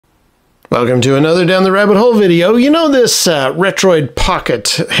Welcome to another Down the Rabbit Hole video. You know this Retroid Pocket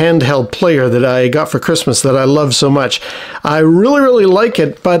handheld player that I got for Christmas that I love so much? I really like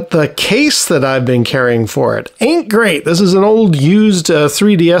it, but the case that I've been carrying for it ain't great. This is an old used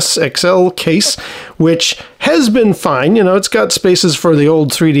 3DS XL case, which has been fine. You know, it's got spaces for the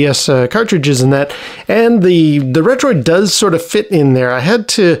old 3DS cartridges and that, and the Retroid does sort of fit in there. I had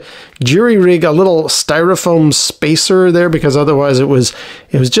to jury-rig a little styrofoam spacer there because otherwise it was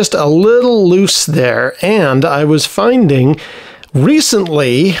just a little loose there. And I was finding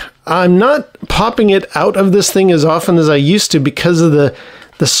recently I'm not popping it out of this thing as often as I used to because of the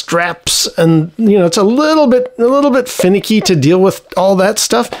straps, and you know, it's a little bit finicky to deal with all that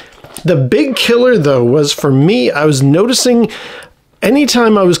stuff. The big killer though was, for me, I was noticing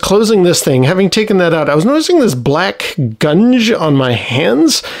anytime I was closing this thing, having taken that out, I was noticing this black gunge on my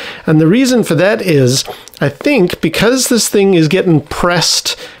hands. And the reason for that is, I think because this thing is getting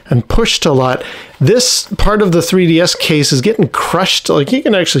pressed and pushed a lot, this part of the 3DS case is getting crushed. Like you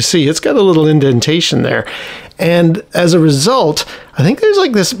can actually see, it's got a little indentation there. And as a result, I think there's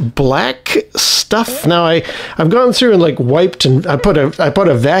like this black stuff. Now I've gone through and like wiped, and I put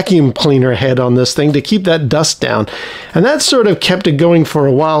a vacuum cleaner head on this thing to keep that dust down. And that sort of kept it going for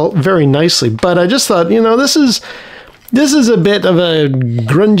a while very nicely. But I just thought, you know, this is a bit of a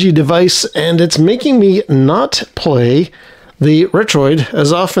grungy device, and it's making me not play the Retroid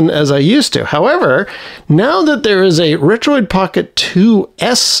as often as I used to. However, now that there is a Retroid Pocket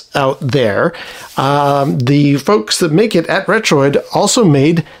 2S out there, the folks that make it at Retroid also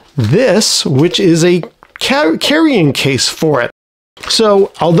made this, which is a carrying case for it.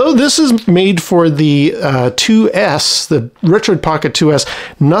 So, although this is made for the 2S, the Retroid Pocket 2S,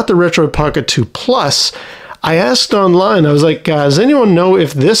 not the Retroid Pocket 2 Plus, I asked online, I was like, does anyone know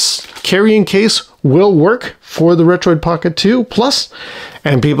if this carrying case will work for the Retroid Pocket 2 Plus?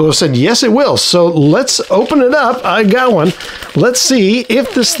 And people have said, yes, it will. So let's open it up. I got one. Let's see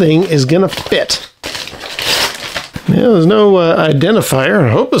if this thing is going to fit. Yeah, there's no identifier.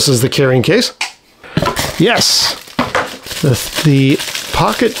 I hope this is the carrying case. Yes. The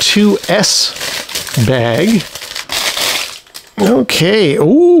Pocket 2S bag. Okay.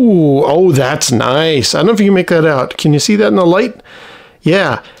 Ooh. Oh, that's nice. I don't know if you can make that out. Can you see that in the light?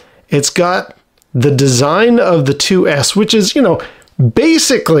 Yeah. It's got the design of the 2S, which is, you know,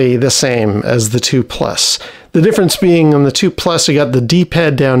 basically the same as the 2 Plus. The difference being on the 2 Plus, you got the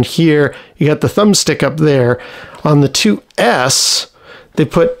D-pad down here, you got the thumbstick up there. On the 2S, they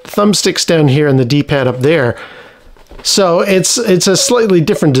put thumbsticks down here and the D-pad up there. So it's a slightly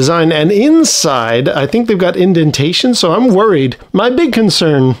different design, and inside I think they've got indentation, so I'm worried. My big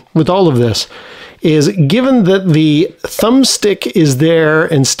concern with all of this is, given that the thumbstick is there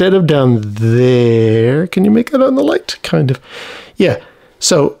instead of down there, can you make it on the light? Kind of. Yeah.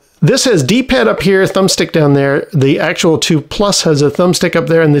 So this has D-pad up here, thumbstick down there. The actual 2 Plus has a thumbstick up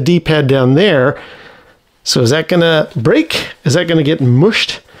there and the D-pad down there. So is that going to break? Is that going to get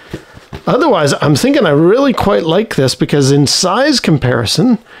mushed? Otherwise, I'm thinking I really quite like this because in size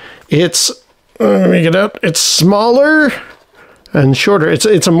comparison, it's, let me get out, it's smaller and shorter. It's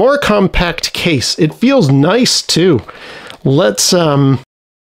a more compact case. It feels nice too. Let's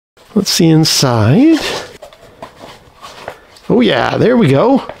see inside. Oh yeah, there we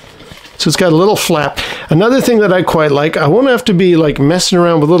go. So it's got a little flap. Another thing that I quite like, I won't have to be like messing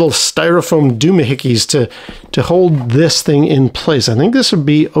around with little styrofoam doohickeys to hold this thing in place. I think this would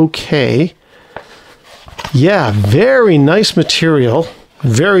be okay. Yeah, very nice material.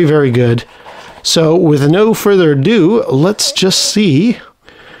 Very good. So with no further ado, let's just see,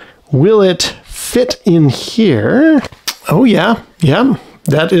 will it fit in here? Oh yeah,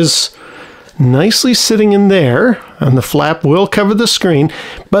 that is nicely sitting in there, and the flap will cover the screen.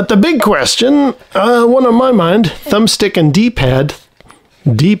 But the big question, one on my mind, thumbstick and D-pad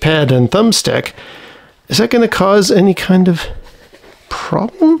and thumbstick, is that going to cause any kind of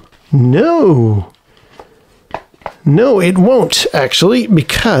problem? No, it won't actually,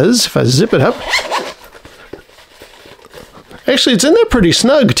 because if I zip it up, actually it's in there pretty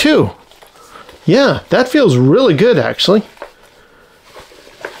snug too. Yeah, that feels really good actually.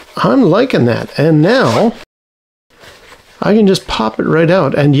 I'm liking that. And now I can just pop it right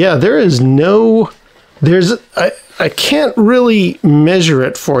out. And yeah, I can't really measure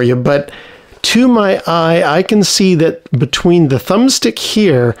it for you, but to my eye, I can see that between the thumbstick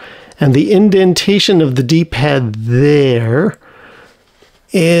here and the indentation of the D-pad there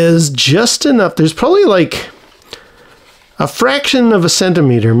is just enough. There's probably like a fraction of a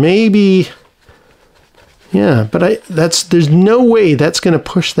centimeter, maybe. Yeah, but there's no way that's going to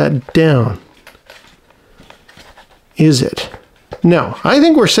push that down. Is it? No, I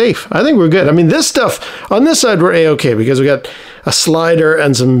think we're safe. I think we're good. I mean, this stuff, on this side, we're A-okay because we got a slider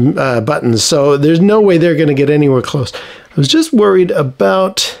and some buttons. So there's no way they're going to get anywhere close. I was just worried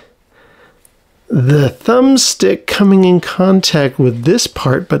about the thumbstick coming in contact with this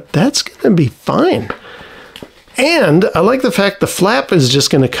part, but that's going to be fine. And I like the fact the flap is just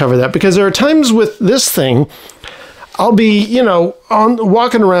going to cover that, because there are times with this thing, I'll be, you know,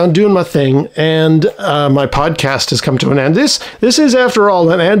 walking around doing my thing, and my podcast has come to an end. This is, after all,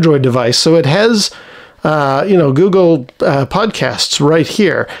 an Android device, so it has, you know, Google Podcasts right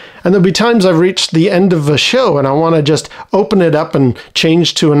here. And there'll be times I've reached the end of a show and I want to just open it up and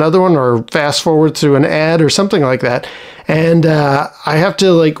change to another one, or fast forward through an ad or something like that. And I have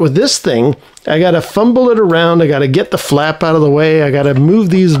to, like, with this thing, I got to fumble it around. I got to get the flap out of the way. I got to move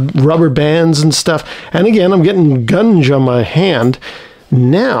these rubber bands and stuff. And again, I'm getting gunge on my hand.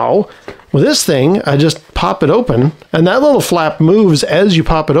 Now, with this thing, I just pop it open, and that little flap moves as you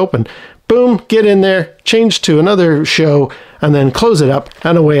pop it open. Boom, get in there, change to another show, and then close it up,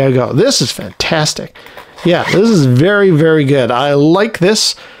 and away I go. This is fantastic. Yeah, this is very, very good. I like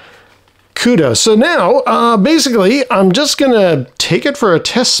this. Kudos. So now, basically, I'm just going to take it for a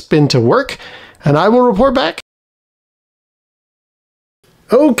test spin to work, and I will report back.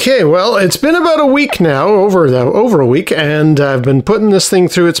 Okay, well, it's been about a week now, over a week, and I've been putting this thing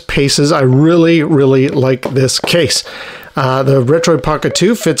through its paces. I really, really like this case. The Retroid Pocket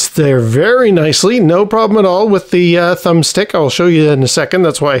 2 fits there very nicely. No problem at all with the thumbstick. I'll show you in a second.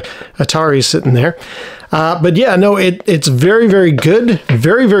 That's why Atari's sitting there. But yeah, no, it's very, very good.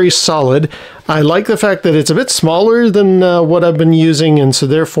 Very, very solid. I like the fact that it's a bit smaller than what I've been using, and so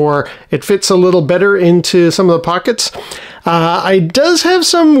therefore it fits a little better into some of the pockets. It does have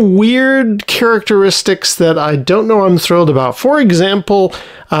some weird characteristics that I don't know I'm thrilled about. For example,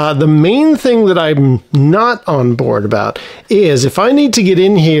 the main thing that I'm not on board about is if I need to get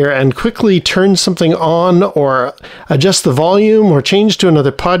in here and quickly turn something on or adjust the volume or change to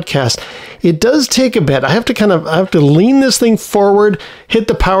another podcast, it does take a bit. I have to lean this thing forward, hit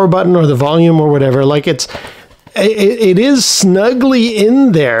the power button or the volume or whatever. Like it is snugly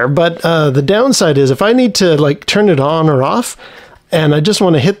in there, but the downside is if I need to, like, turn it on or off and I just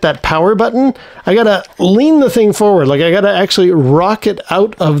want to hit that power button, I gotta lean the thing forward. Like, I gotta actually rock it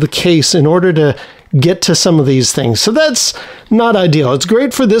out of the case in order to get to some of these things. So that's not ideal. It's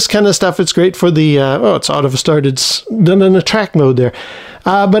great for this kind of stuff. It's great for the oh, it's auto started. It's done in a track mode there,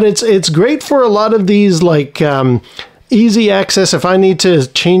 but it's great for a lot of these, like, easy access. If I need to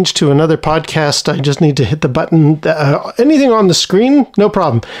change to another podcast, I just need to hit the button. Anything on the screen, no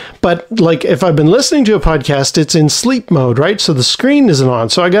problem. But, like, if I've been listening to a podcast, it's in sleep mode, right? So the screen isn't on.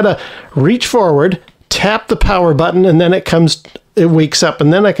 So I got to reach forward, tap the power button, and then it wakes up,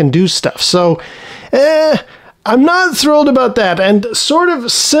 and then I can do stuff. So, I'm not thrilled about that. And sort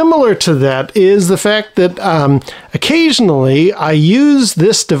of similar to that is the fact that occasionally I use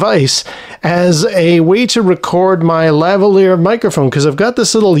this device as a way to record my lavalier microphone, because I've got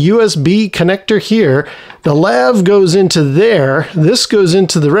this little USB connector here. The lav goes into there, this goes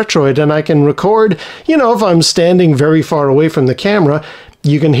into the Retroid, and I can record, you know, if I'm standing very far away from the camera,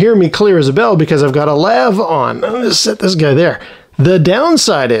 you can hear me clear as a bell because I've got a lav on. I'm going to set this guy there. The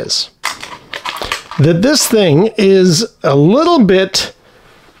downside is that this thing is a little bit,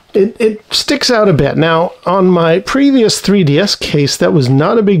 it sticks out a bit. Now, on my previous 3DS case, that was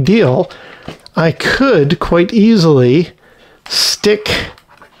not a big deal. I could quite easily stick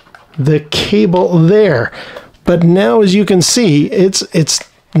the cable there. But now, as you can see,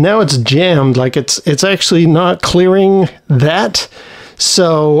 now it's jammed. Like, it's actually not clearing that.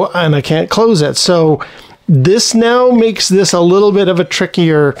 So, and I can't close it. So this now makes this a little bit of a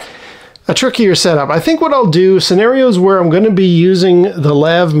trickier setup. I think what I'll do, scenarios where I'm going to be using the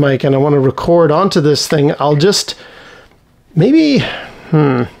lav mic and I want to record onto this thing, I'll just maybe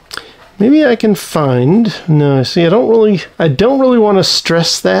I can find. No, see, I don't really want to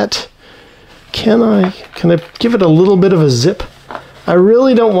stress that. Can I give it a little bit of a zip? I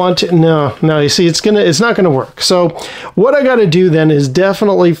really don't want to. No, you see, it's not gonna work. So what I got to do then is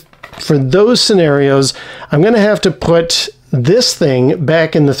definitely, for those scenarios, I'm gonna have to put this thing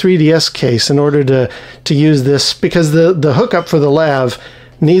back in the 3DS case in order to use this, because the hookup for the lav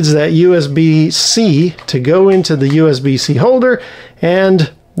needs that USB-C to go into the USB-C holder,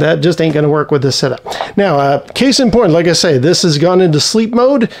 and that just ain't going to work with this setup. Now, case in point, like I say, this has gone into sleep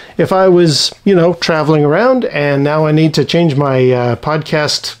mode. If I was, you know, traveling around and now I need to change my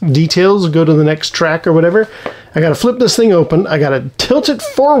podcast details, go to the next track or whatever, I got to flip this thing open. I got to tilt it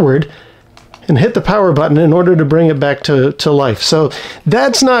forward and hit the power button in order to bring it back to life. So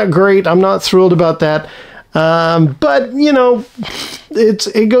that's not great. I'm not thrilled about that. But, you know,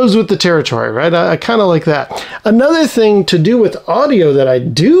 it goes with the territory, right? I kind of like that. Another thing to do with audio that I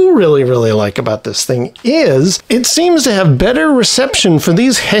do really, really like about this thing is it seems to have better reception for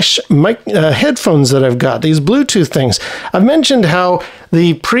these headphones that I've got, these Bluetooth things. I've mentioned how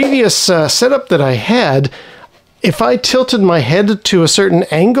the previous setup that I had, if I tilted my head to a certain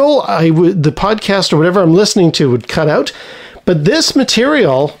angle, the podcast or whatever I'm listening to would cut out. But this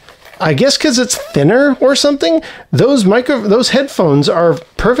material, I guess because it's thinner or something, those headphones are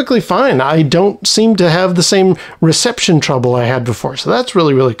perfectly fine. I don't seem to have the same reception trouble I had before. So that's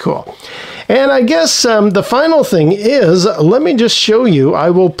really, really cool. And I guess the final thing is, let me just show you, I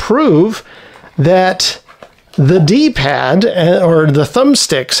will prove that the D-pad or the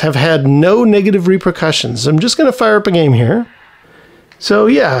thumbsticks have had no negative repercussions. I'm just going to fire up a game here. So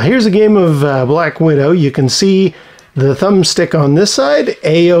yeah, here's a game of Black Widow. You can see the thumbstick on this side,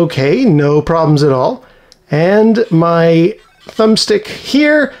 A-OK, no problems at all. And my thumbstick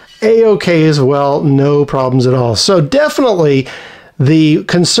here, A-OK as well, no problems at all. So definitely the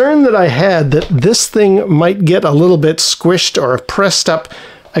concern that I had that this thing might get a little bit squished or pressed up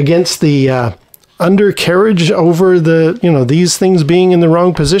against the undercarriage over the, you know, these things being in the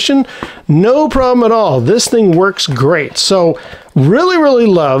wrong position, no problem at all. This thing works great. So really, really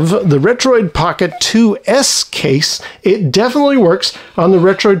love the Retroid Pocket 2S case. It definitely works on the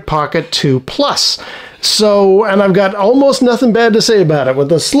Retroid Pocket 2 Plus. So, and I've got almost nothing bad to say about it,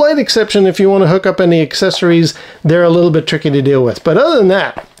 with a slight exception if you want to hook up any accessories, they're a little bit tricky to deal with. But other than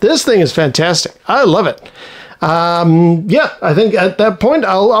that, this thing is fantastic. I love it. Yeah, I think at that point,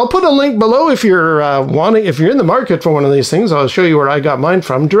 I'll put a link below if you're if you're in the market for one of these things. I'll show you where I got mine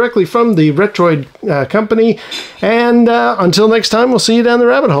from, directly from the Retroid company. And until next time, we'll see you down the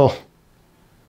rabbit hole.